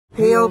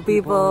Heyo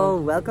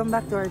people! Welcome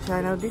back to our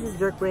channel. This is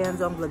Jerk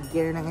Rayanzo, ang vlog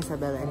here ng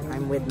Isabella, and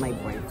I'm with my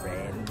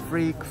boyfriend.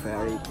 Freak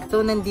Fairy.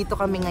 So nandito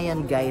kami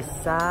ngayon guys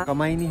sa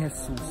Kamay ni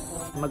Hesus.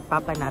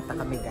 Magpapanata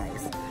kami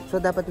guys.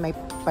 So dapat may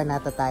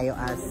panata tayo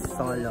as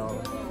solo.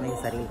 May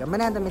sarili ka.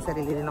 Manata may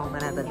sarili rin ako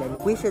panata din.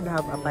 We should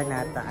have a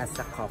panata as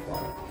a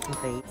couple.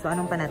 Okay? So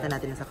anong panata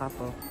natin as a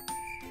couple?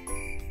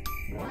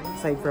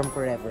 Aside from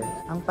forever.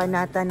 Ang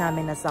panata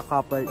namin as a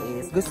couple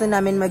is gusto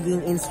namin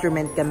maging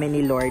instrument kami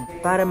ni Lord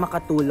para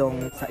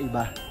makatulong Sa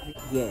iba.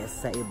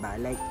 yes, sa iba.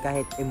 Like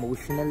kahit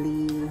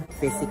emotionally,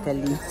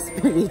 physically,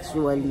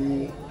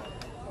 spiritually,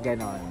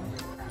 ganon.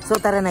 So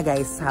tara na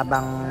guys,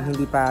 habang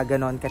hindi pa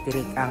ganon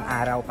katirik ang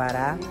araw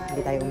para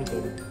hindi tayo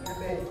umitin.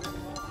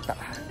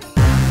 Tara.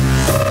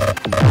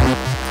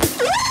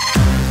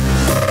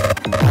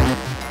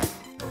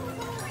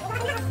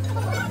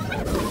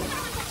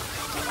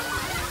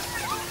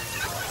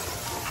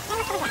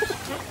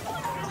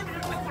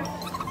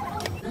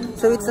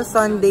 So it's a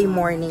Sunday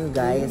morning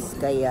guys,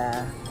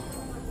 kaya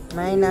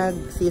may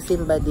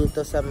nagsisimba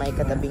dito sa may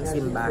katabing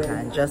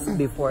simbahan just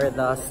before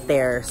the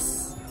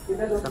stairs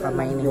sa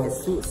Kamay ni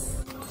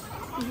Hesus.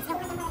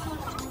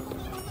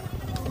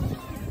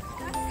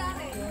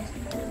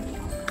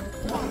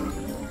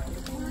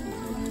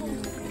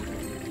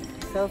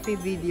 Selfie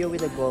video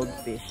with the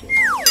goldfishes.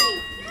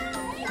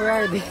 Where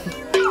are they?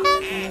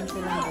 Ayan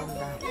silang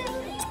ganda.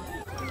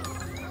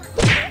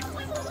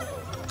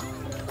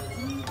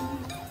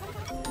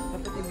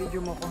 Dapat i-video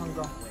mo ko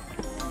hanggang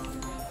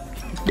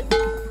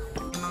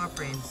yung mga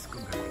friends ko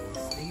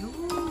guys.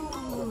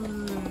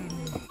 Ayun.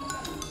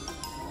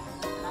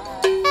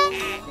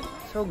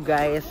 So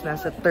guys,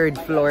 nasa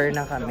 3rd floor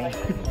na kami.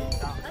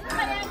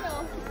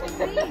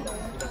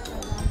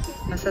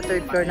 Nasa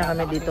 3rd floor na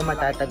kami dito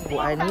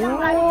matatagpuan yung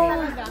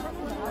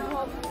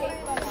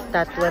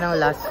statue ng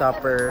Last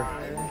Supper.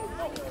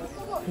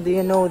 Do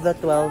you know the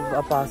 12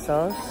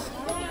 apostles?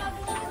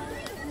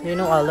 Do you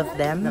know all of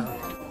them? No.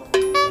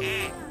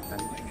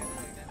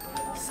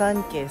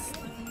 Sun-kissed.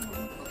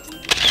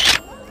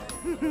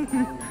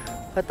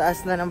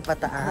 Pataas na ng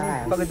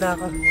pataas. Pagod na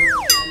ako.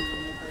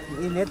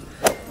 Init.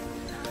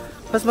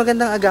 Mas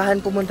magandang agahan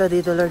pumunta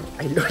dito, Lord.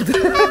 Ay, Lord.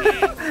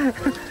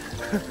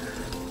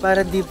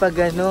 Para di pa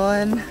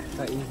ganon.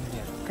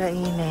 Kainit.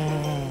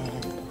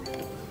 Kainit.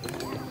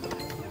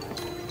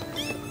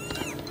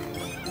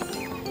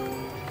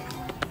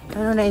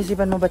 Ano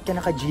naisipan mo? Ba't ka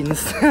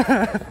naka-jeans?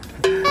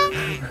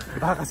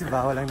 Baka kasi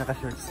bawal lang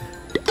naka-shorts.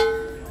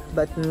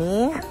 But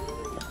me?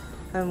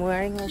 I'm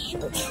wearing a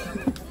shirt.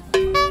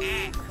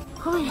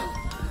 Oh,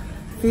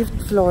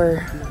 5th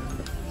floor.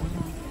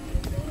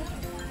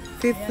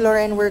 5th floor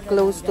and we're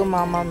close to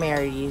Mama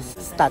Mary's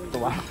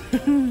statue.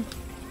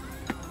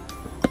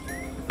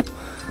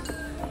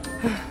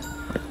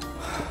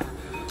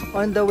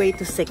 On the way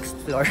to 6th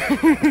floor.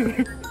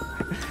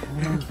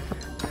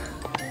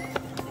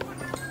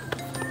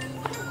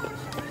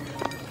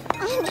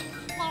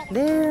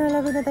 There,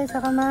 malapit na tayo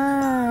sa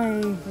Kamay.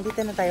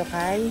 Dito na tayo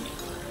kay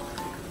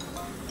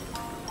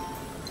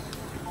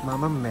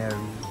Mama Mary.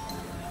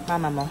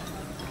 mama mo.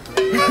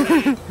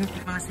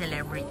 Mga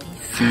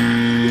celebrities.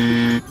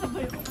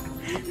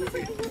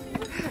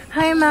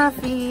 Hi,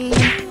 Mafi!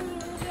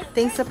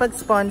 Thanks sa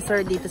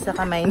pag-sponsor dito sa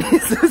Kamay ni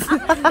Hesus.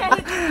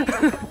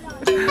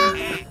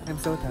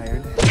 I'm so tired.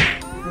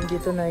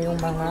 Nandito na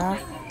yung mga...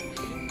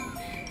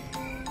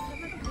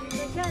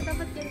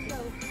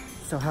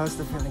 So how's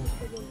the feeling?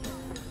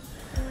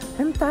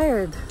 I'm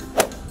tired.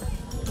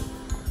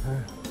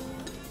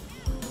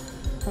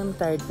 I'm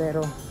tired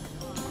pero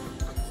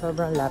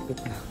sobrang lapit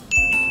na.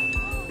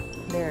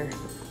 There.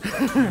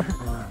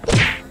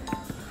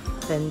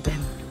 10-10.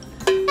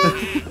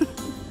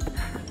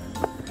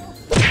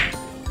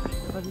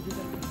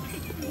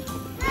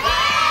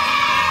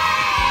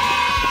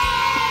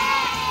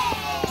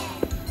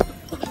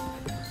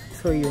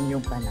 So yun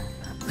yung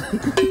panata.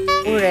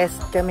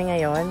 Rest kami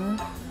ngayon.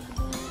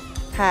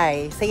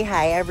 Hi. Say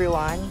hi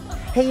everyone.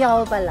 Hey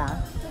y'all pala.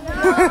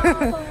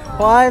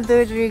 1,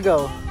 2, 3,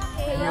 go.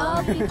 Hey y'all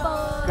people.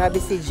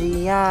 Grabe si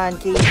Gian,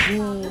 KG.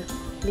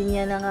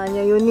 Linya na nga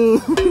niya yun eh.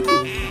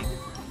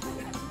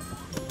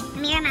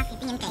 Mira, Mafi,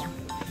 tingin kayo.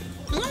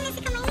 Ayan na si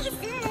Kamay ni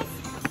Hesus.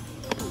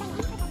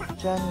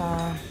 Diyan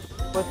na.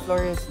 What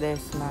floor is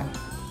this, ma?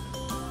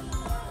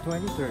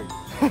 23rd.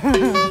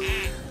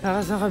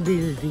 Nakasa ka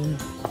building.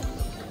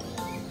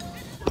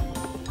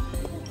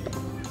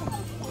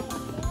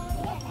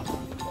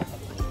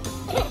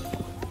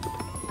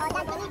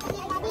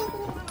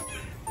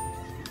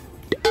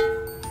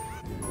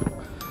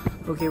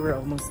 Okay, we're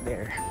almost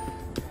there.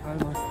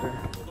 Almost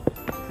there.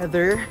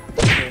 Heather?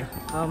 Okay.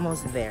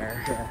 Almost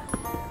there. Yeah.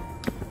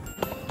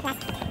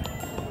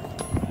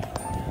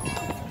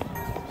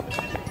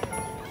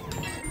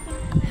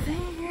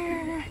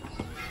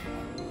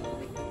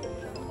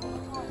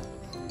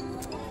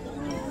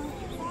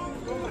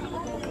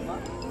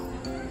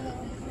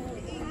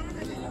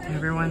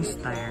 Everyone's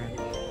tired.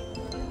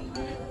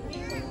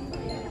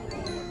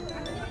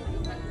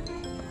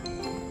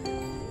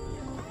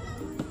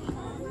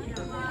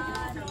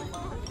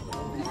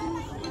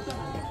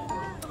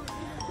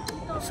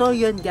 So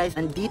yun guys,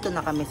 andito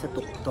na kami sa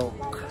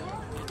tuktok.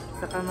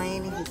 Sa kamay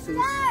ni Hesus.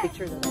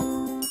 Picture na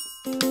lang.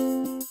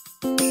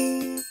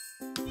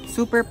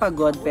 Super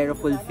pagod pero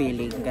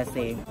fulfilling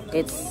kasi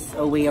it's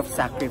a way of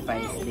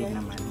sacrifice din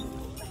naman.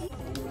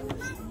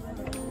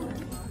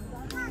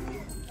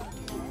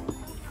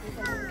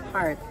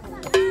 Heart.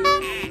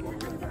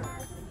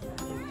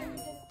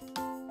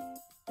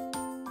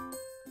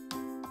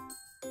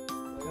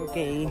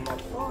 Okay.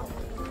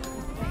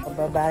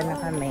 Pababa na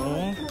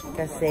kami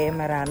kasi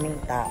maraming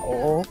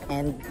tao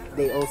and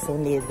they also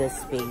need the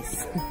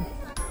space.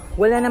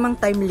 Wala namang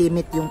time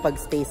limit yung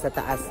pagstay sa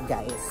taas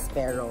guys,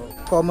 pero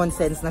common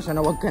sense na siya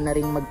na wag ka na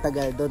rin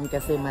magtagal doon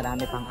kasi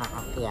marami pang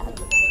aakyat.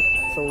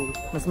 So,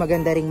 mas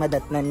maganda ring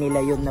madatnan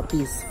nila yun na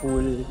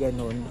peaceful,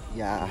 ganun.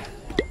 Yeah.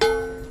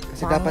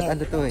 Kasi dapat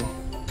ano to eh.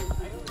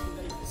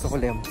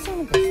 Sukulem.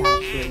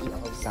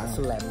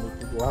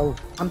 Solemnity. Wow.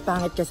 Ang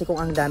pangit kasi kung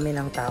ang dami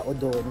ng tao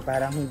doon,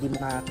 parang hindi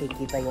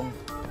makikita yung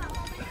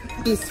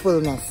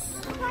peacefulness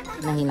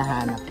na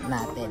hinahanap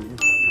natin.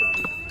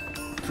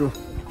 True.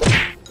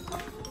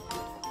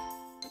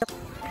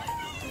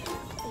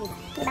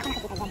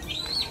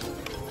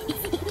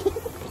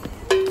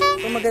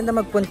 So maganda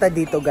magpunta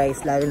dito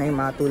guys, lalo na yung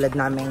mga tulad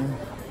naming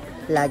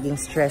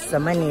laging stress sa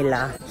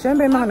Manila.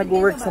 Siyempre mga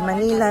nag-work sa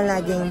Manila,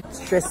 laging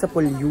stress sa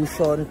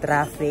pollution,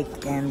 traffic,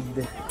 and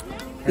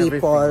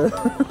people.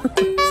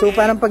 So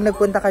parang pag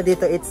nagpunta ka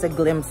dito, it's a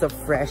glimpse of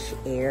fresh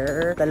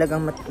air.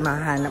 Talagang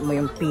mahanap mo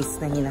yung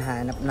peace na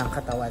hinahanap ng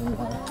katawan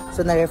mo.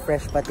 So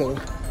na-refresh pati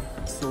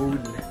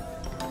Soul.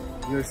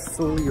 Your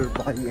soul, your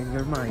body, and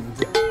your mind.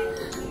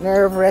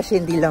 Na-refresh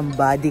hindi lang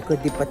body,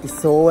 kundi pati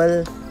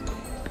soul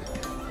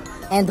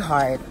and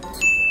heart.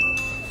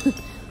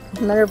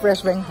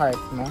 Na-refresh ba yung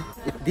heart mo?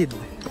 It did.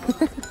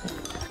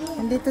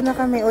 Andito na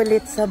kami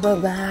ulit sa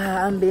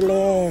baba. Ang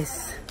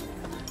bilis.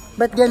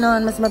 Ba't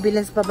ganon? Mas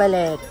mabilis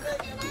pabalik.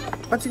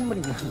 Pansin mo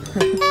rin yan.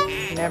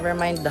 Never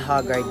mind the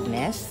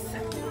haggardness.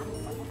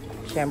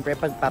 Siyempre,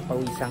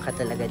 pagpapawisan ka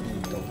talaga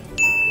dito.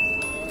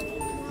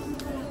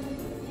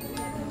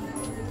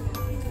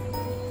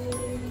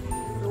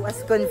 So,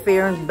 as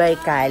confirmed by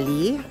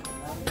Kali,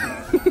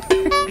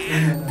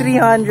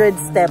 300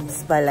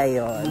 steps pala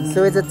yun.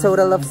 So, it's a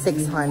total of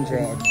 600.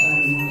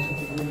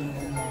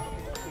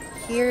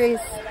 Here is,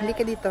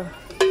 halika dito.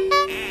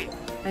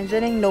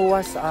 Nandiyan yung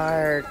Noah's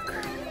Ark.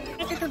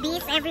 There's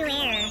tutubies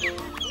everywhere.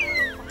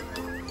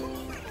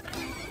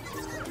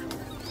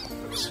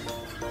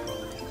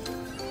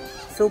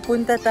 So,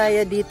 punta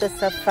tayo dito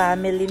sa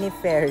family ni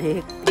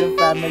Ferric, the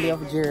family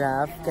of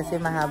giraffe,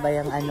 kasi mahaba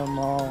yung ano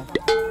mo.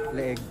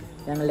 Leeg.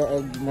 Yung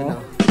leeg mo.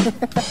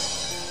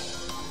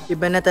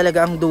 Iba na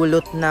talaga ang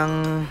dulot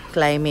ng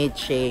climate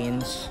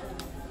change.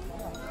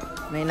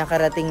 May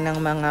nakarating ng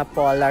mga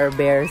polar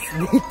bears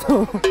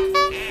dito.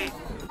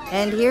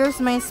 And here's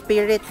my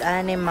spirit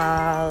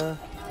animal.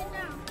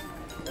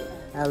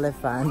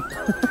 Elephant.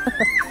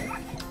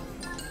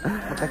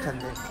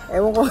 Magkachande.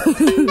 Ewan ko.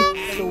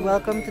 So,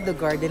 welcome to the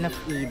Garden of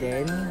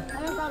Eden.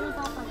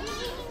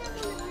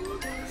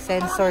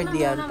 Censored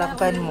yan.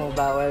 Takpan mo.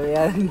 Bawal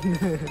yan.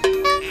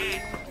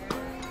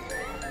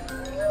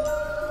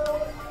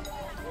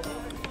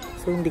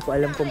 So, hindi ko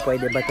alam kung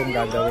pwede ba itong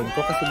gagawin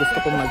ko. Kasi gusto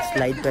kong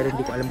mag-slide pero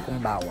hindi ko alam kung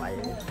bawal.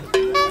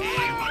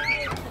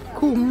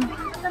 Kung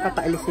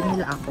papaalisin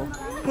nila ako.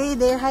 Hey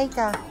there, hi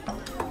ka.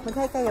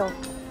 Mag-hi kayo.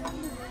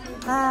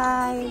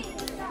 Hi!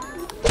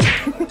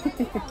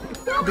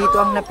 Dito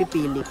ang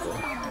napipili ko.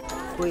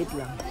 Wait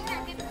lang.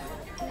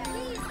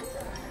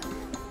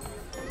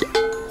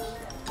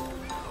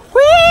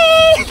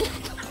 Whee!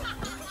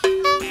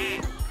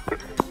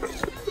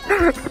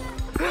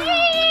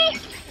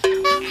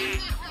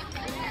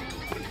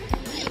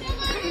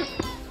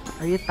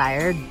 Are you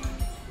tired?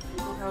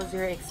 How's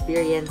your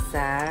experience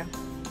sa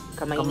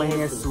Kamay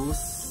ni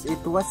Hesus?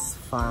 It was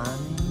fun.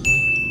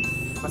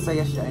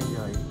 Masaya siya,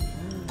 enjoy.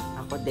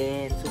 Ako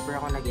din, super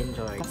ako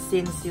nag-enjoy.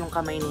 Since yung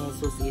Kamay ni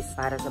Hesus is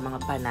para sa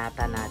mga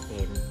panata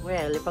natin,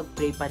 well,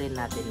 ipag-pray pa rin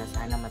natin na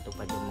sana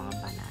matupad yung mga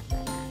panata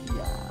natin.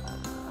 Yeah.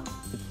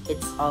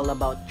 It's all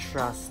about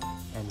trust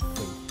And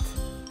faith.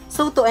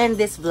 So to end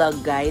this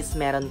vlog guys,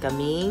 meron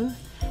kaming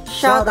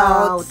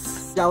shoutouts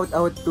Shout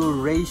out to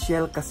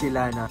Rachel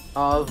Casilana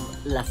of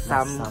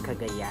Lasam, Lasam.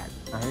 Cagayan.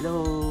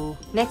 Hello.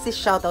 Next is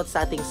shoutout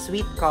sa ating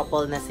sweet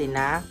couple na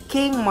sina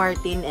King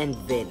Martin and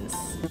Vince.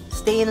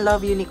 Stay in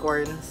love,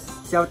 unicorns.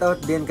 Shout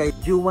out din kay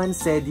Juan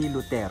Sedi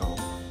Lutero.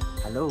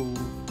 Hello.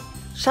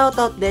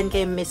 Shoutout din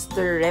kay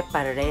Mr.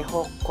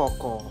 Reparejo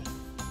Coco.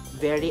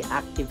 Very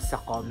active sa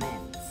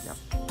comments. Yep.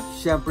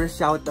 Siyempre,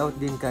 shout out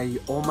din kay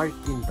Omar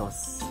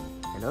Quintos.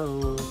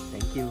 Hello.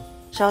 Thank you.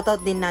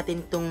 Shoutout din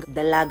natin tong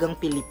dalagang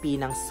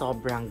Pilipinang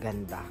sobrang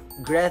ganda,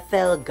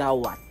 Grethel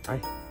Gawat. Ay,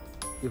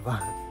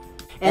 iba.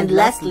 And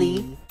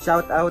lastly,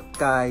 shout out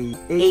kay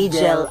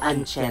Angel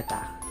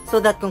Ancheta. So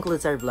that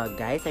concludes our vlog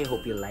guys. I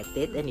hope you liked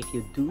it, and if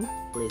you do,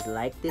 please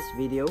like this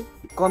video.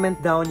 Comment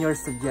down your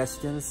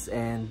suggestions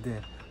and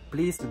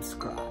please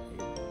subscribe.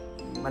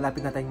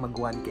 Malapit na tayong mag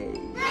 1K.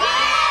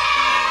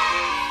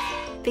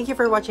 Thank you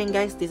for watching,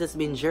 guys. This has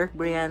been Jerk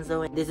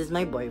Brianzo. This is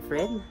my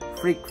boyfriend,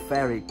 Freak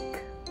Ferric.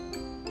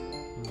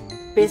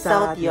 Peace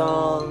out,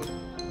 y'all.